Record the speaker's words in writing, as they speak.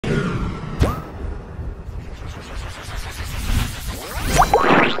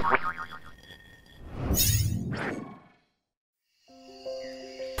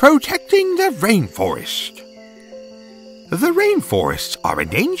Protecting the rainforest. The rainforests are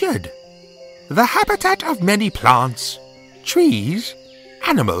endangered. The habitat of many plants, trees,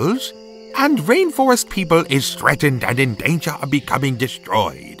 animals, and rainforest people is threatened and in danger of becoming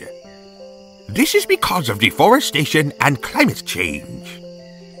destroyed. This is because of deforestation and climate change.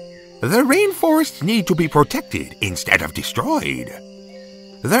 The rainforests need to be protected instead of destroyed.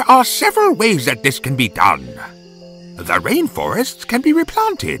 There are several ways that this can be done. The rainforests can be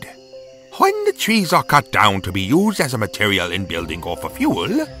replanted. When the trees are cut down to be used as a material in building or for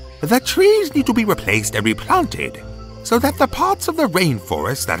fuel, the trees need to be replaced and replanted so that the parts of the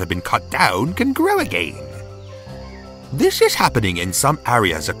rainforest that have been cut down can grow again. This is happening in some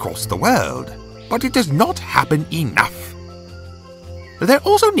areas across the world, but it does not happen enough. There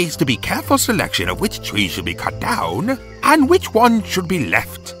also needs to be careful selection of which trees should be cut down and which ones should be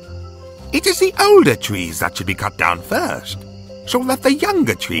left. It is the older trees that should be cut down first, so that the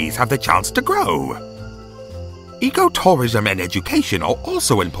younger trees have the chance to grow. Ecotourism and education are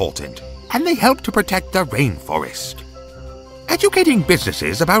also important, and they help to protect the rainforest. Educating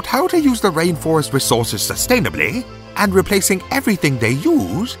businesses about how to use the rainforest resources sustainably and replacing everything they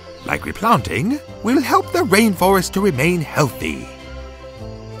use, like replanting, will help the rainforest to remain healthy.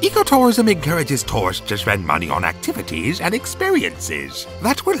 Ecotourism encourages tourists to spend money on activities and experiences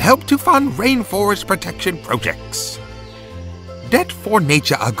that will help to fund rainforest protection projects. Debt for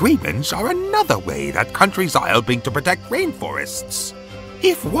nature agreements are another way that countries are helping to protect rainforests.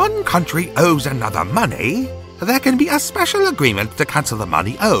 If one country owes another money, there can be a special agreement to cancel the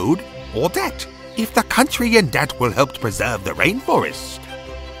money owed or debt if the country in debt will help to preserve the rainforest.